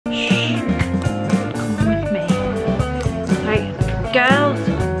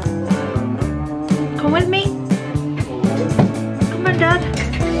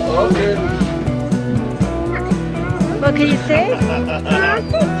What can you say? Hard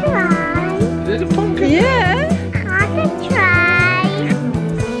to try. Is it a pumpkin? Yeah. Hard to try.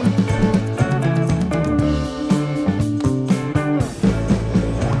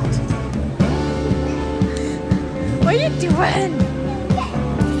 What are you doing?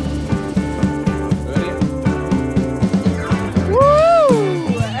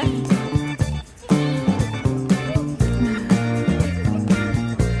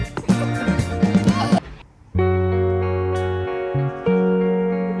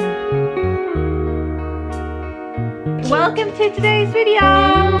 Welcome to today's video.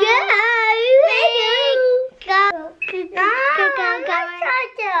 Go. No.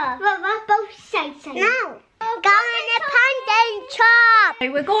 Go in the pumpkin shop.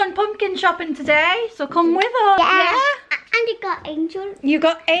 We're going pumpkin shopping today, so come with us. Yeah. And I got Angel. You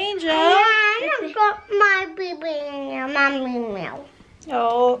got Angel. And I got my baby mommy meow.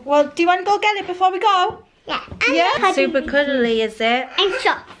 Oh, well, do you want to go get it before we go? Yeah. Yeah. Super cuddly, is it? And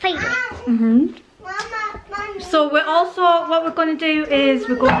shop favorite. Mhm. So we're also, what we're going to do is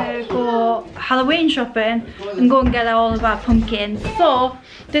we're going to go Halloween shopping and go and get all of our pumpkins. So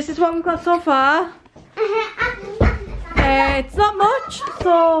this is what we've got so far. It's not much,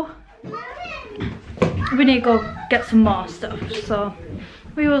 so we need to go get some more stuff. So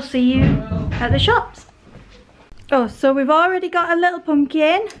we will see you at the shops. Oh, so we've already got a little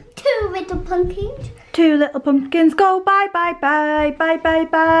pumpkin. 2 little pumpkins. 2 little pumpkins. Go bye bye bye bye bye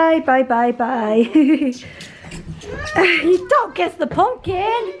bye bye bye bye. You don't guess the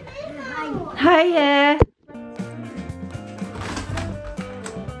pumpkin. Hiya.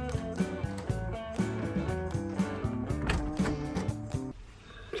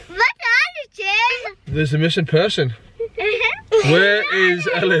 What are you? There's a missing person. Where is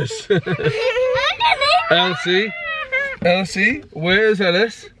Ellis? Elsie? Elsie, where's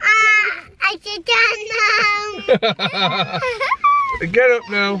Ellis? I don't know. Get up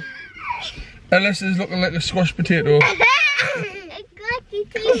now. Ellis is looking like a squashed potato.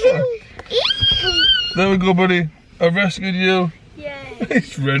 There we go, buddy. I rescued you. Yeah.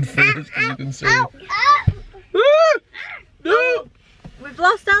 It's red face, as you can see. Oh. Ah! No! We've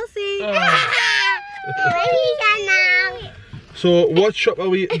lost Elsie. So, what shop are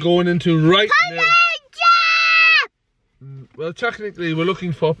we going into right now? Well, technically, we're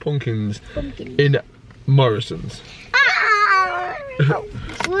looking for pumpkins in Morrison's.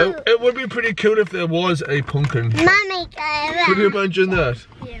 It would be pretty cool if there was a pumpkin. Mommy, Could you imagine that?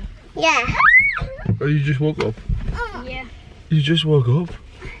 Yeah. Or you just woke up? Yeah. You just woke up?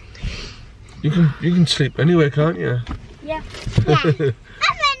 You can sleep anywhere, can't you? Yeah. I'm in the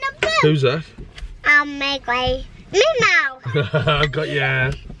bed. Who's that? I'll make way. Meow. I got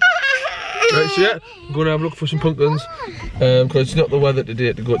ya. Right, so yeah, I'm going to have a look for some pumpkins. Because it's not the weather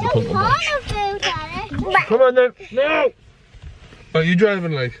today to go to the pumpkin patch. Come on then. No! Are you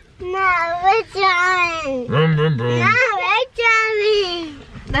driving like? No, we're driving. Brum, brum, brum. No, we're driving.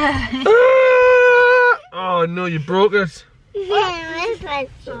 Ah! Oh no, you broke it. It's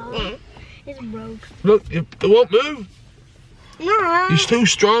broke. Look, it won't move. No. It's too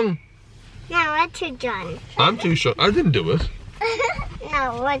strong. No, we're too done. I'm too strong. I didn't do it.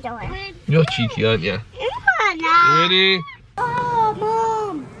 No, we're doing. You're cheeky, aren't you? No. Ready? Oh,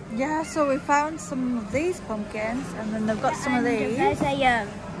 Mom. Yeah, so we found some of these pumpkins, and then they've got some of these.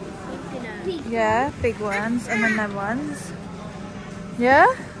 Yeah, big ones, and then them ones. Yeah?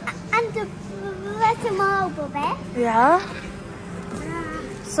 And the small baby. Yeah.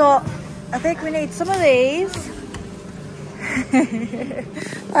 So, I think we need some of these.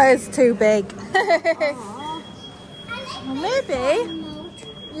 That is too big. Well, maybe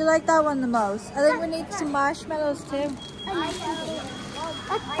you like that one the most. I think we need some marshmallows too.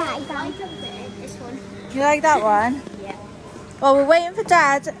 What's that one? This one. You like that one? Yeah. Well, we're waiting for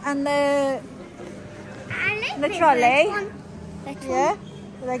Dad and the trolley. Yeah?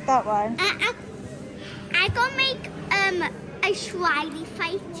 You like that one? I gonna make a smiley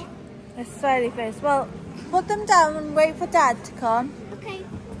face. A smiley face. Well, put them down and wait for Dad to come. Okay.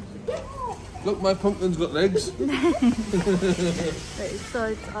 Look, my pumpkin's got legs. Right, so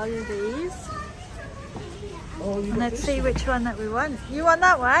it's all of these. Oh, you And let's see which one that we want. You want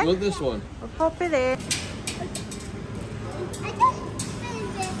that one? I want this one. We'll pop it in.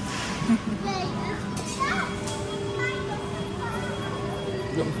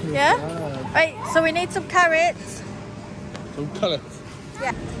 Yeah? Right, so we need some carrots. Some carrots.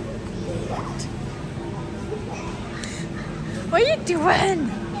 Yeah. What are you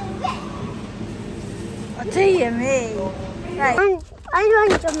doing? What do you mean? Right. I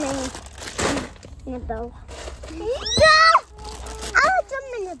want something in the bowl. No! I want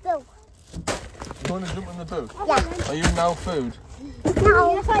something in the bowl. Come on and jump in the boot. Yeah. Are you now food?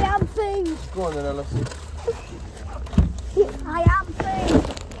 No. Yes, I am food. Go on then, Elsie. I am food.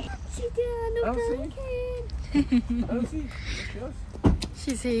 Elsie? Elsie? Yes.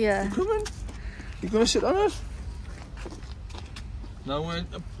 She's here. Come on. You're going to sit on us? Now we're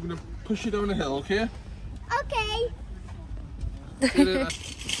going to push you down the hill, okay? Okay. Get it.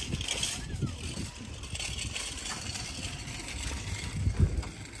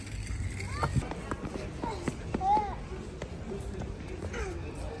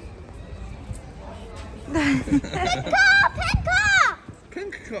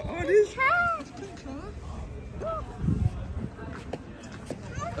 Pink car, oh it is. It's a pink car.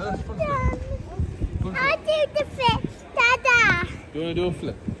 I'll do the flip, Dada. You want to do a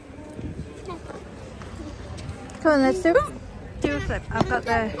flip? Come on, let's do a flip. I've got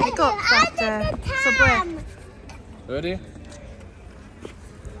the hiccups after Subway. Ready?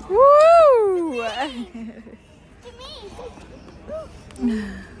 Woo!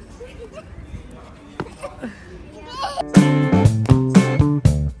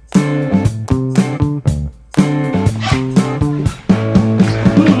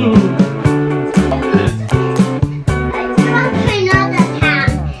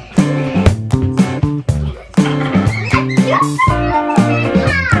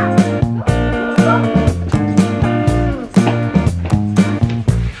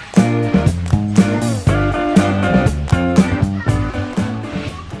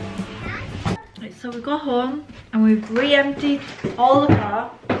 So we got home and we've re-emptied all the car,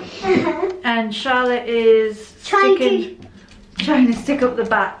 and Charlotte is trying to stick up the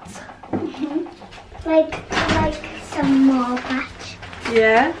bats. Like some more bats.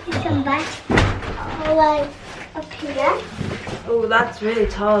 Yeah. Some bats. Like up here. Oh, that's really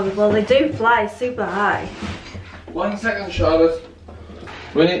tall. Well, they do fly super high. 1 second, Charlotte.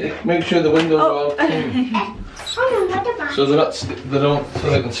 We need to make sure the windows are all clean. So they're not so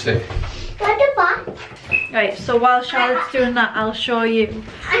they can stick. Right, so while Charlotte's doing that, I'll show you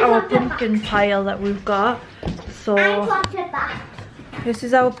our pumpkin pile that we've got. So this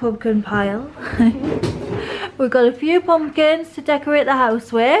is our pumpkin pile. We've got a few pumpkins to decorate the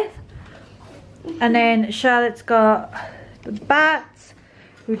house with, and then Charlotte's got the bats.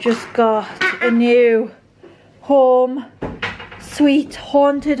 We've just got a new home, sweet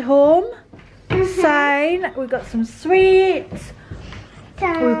haunted home sign. We've got some sweets.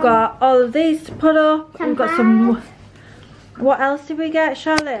 We've got all of these to put up. We've got some. What else did we get,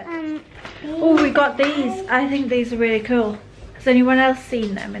 Charlotte? Oh, we got these. I think these are really cool. Has anyone else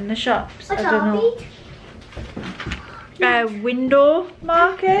seen them in the shops? I don't know. Window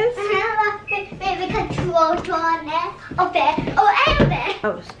markers. So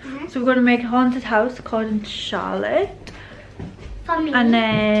we're going to make a haunted house according to Charlotte. And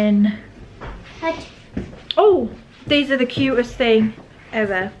then. Oh, these are the cutest thing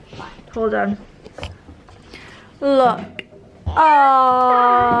ever. Hold on. Look.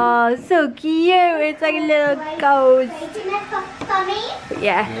 Oh, so cute. It's like a little ghost.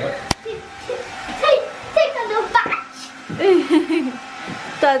 Yeah. Take a little batch.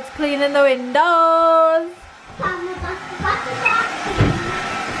 Dad's cleaning the windows.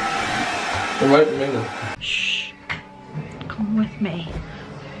 Shh. Come with me.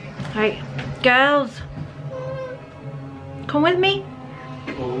 Right, girls. Come with me.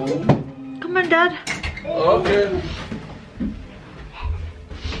 Come on, Dad. Okay.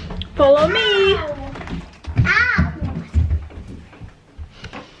 Follow me.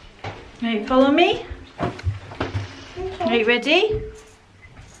 Right, follow me. Right, ready?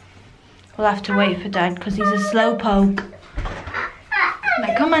 We'll have to wait for Dad because he's a slowpoke.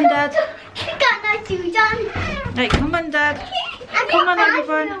 Right, come on, Dad. I got no shoes on. Right, come on, Dad. Come on,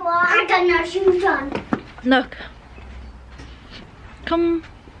 everyone. I got no shoes on. Look. Come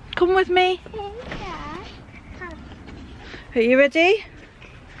with me. Are you ready?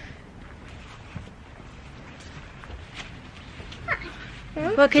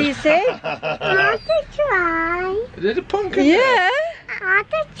 What can you say? I want to try. Is it a pumpkin? Yeah. I want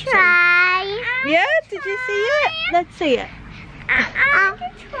to try. Yeah, did you see it? Let's see it. I want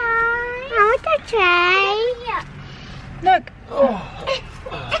to try. I want to try. Look. Oh.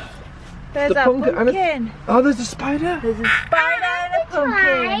 There's The our pumpkin. pumpkin. Oh, there's a spider. There's a spider and a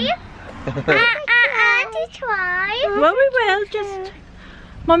pumpkin. I want to try. Well, we will. Just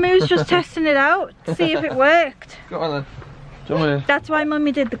Mummy was just testing it out to see if it worked. Go on then. Jump in. That's why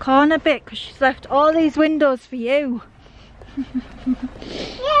Mummy did the corner bit, because she's left all these windows for you. Yay,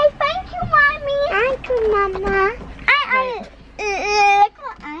 thank you, Mommy. Thank you, Mama. I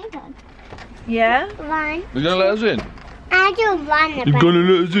done. Yeah? One. You gonna let us in? I do one. You gonna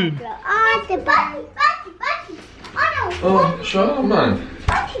let us in? I the button. Oh, sure, man.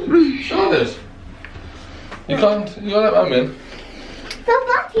 Sure it is. You can't let Mum in. The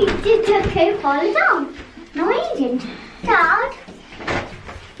button just took it fall down. No, he didn't. Dad.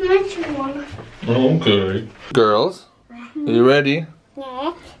 Which one? Okay. Girls, are you ready?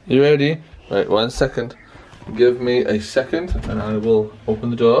 Yes. You ready? Right, 1 second. Give me a second and I will open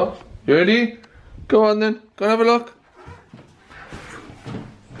the door. You ready? Go on then. Go and have a look.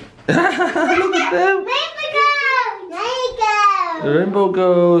 Look at them. Rainbow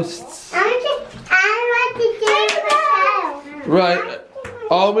ghosts. I want to do it myself. Right.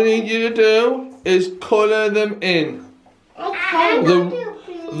 All we need you to do is colour them in. Okay.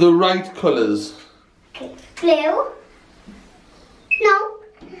 The right colours. Blue. No.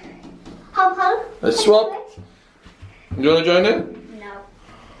 Purple. Let's swap. You want to join in? No.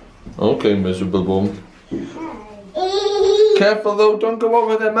 Okay, miserable bum. Careful though, don't go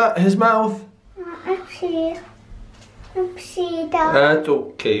over his mouth. Oopsie. Oopsie, dog. That's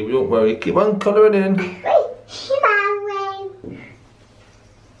okay, don't worry. Keep on colouring in. Wait,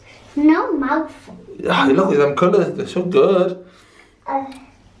 no mouth. Ah, look at them colours, they're so good.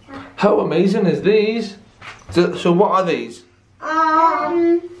 How amazing is these? So what are these?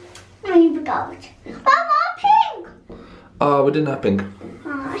 Maybe gold. But pink. Oh, we didn't have pink.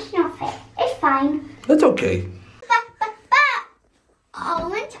 Oh, it's not fair. It's fine. That's okay. But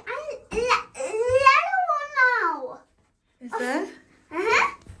orange and yellow one now. Is there?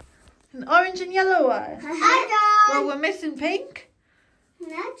 Uh-huh. An orange and yellow one? Well, we're missing pink.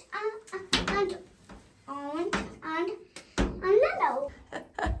 Not and orange and yellow.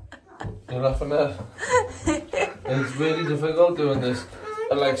 You're laughing at. It's really difficult doing this.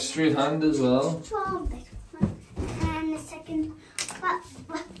 I like straight hand as well. And the second.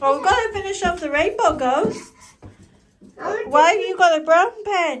 Well, we've got to finish off the rainbow ghosts. Why have you got a brown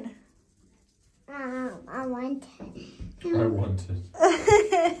pen? I want. I want it.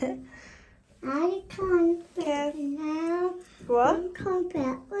 I can't Yeah. now. What? I can't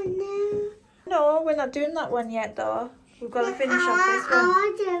bet one now. No, we're not doing that one yet, though. We've got to finish off this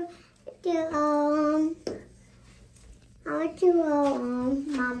one. I want to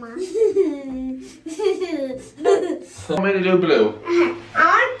Mama. Want me to do blue? I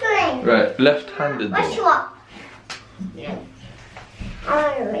want green. Right, left-handed Which though. one? Yeah. I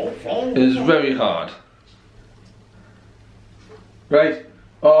want green. It's very hard. Right.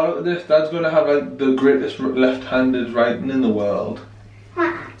 Oh, look at this. Dad's going to have like the greatest left-handed writing in the world.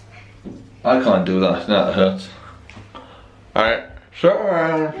 I can't do that. No, it hurts. Alright.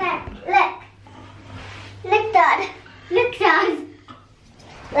 Sure. Look, Dad. Look, Dad.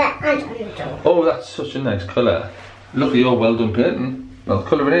 I don't know. Oh, that's such a nice colour. Look at your well done painting. Well,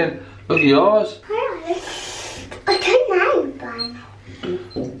 colour it in. Look at yours. I don't know,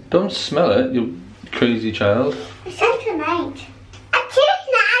 Don't smell it, you crazy child. It's such a night. I choose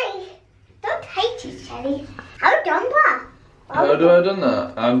nice. Don't hate it, Sally. How done that? How do I done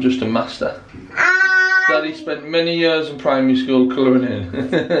that? I'm just a master. Daddy spent many years in primary school colouring in.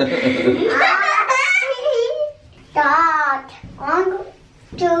 Dad, I'm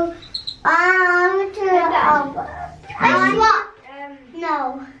to what?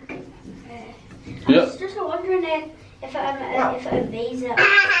 No. Yeah. I was just wondering if it visa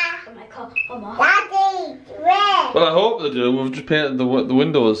for my car come off. Daddy, red. Well, I hope they do. We've just painted the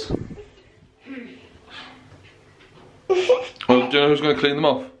windows. Well, do you know who's going to clean them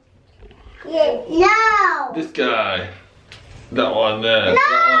off? Yeah. No. This guy. That one there. No,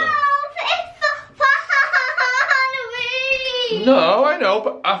 That it's for Halloween. one. No, I know,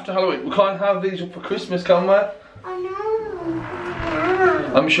 but after Halloween. We can't have these up for Christmas, can we? Oh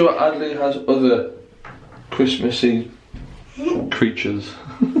no. I'm sure Adley has other Christmassy creatures.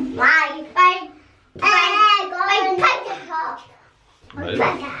 Why?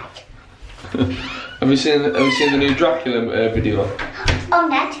 Have you seen the new Dracula video? Oh,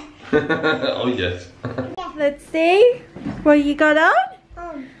 that. Oh yes. Let's see what you got on.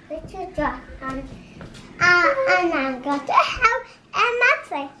 This is that. And I got a house and that's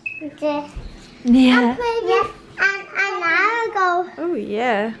Yeah. Yes. And I go. Oh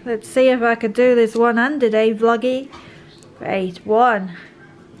yeah. Let's see if I could do this one-handed, vloggy. Right, 1.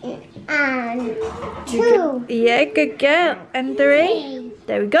 And 2. Yeah, good girl. And 3.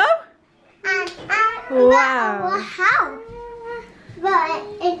 There we go. And Wow. our house. But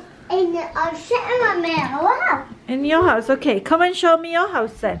I'm sitting in my house. In your house. Okay, come and show me your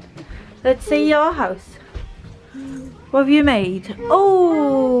house then. Let's see your house. What have you made?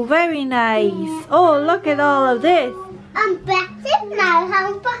 Oh, very nice. Oh, look at all of this. I'm back in my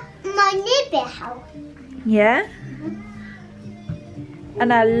house, but my neighbor house. Yeah?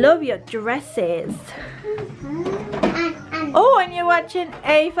 And I love your dresses. Oh, and you're watching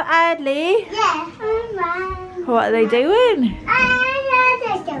A for Adley. Yeah. What are they doing?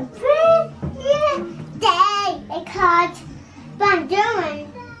 Because I'm doing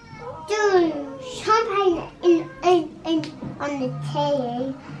champagne in on the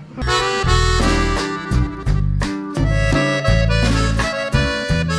tea.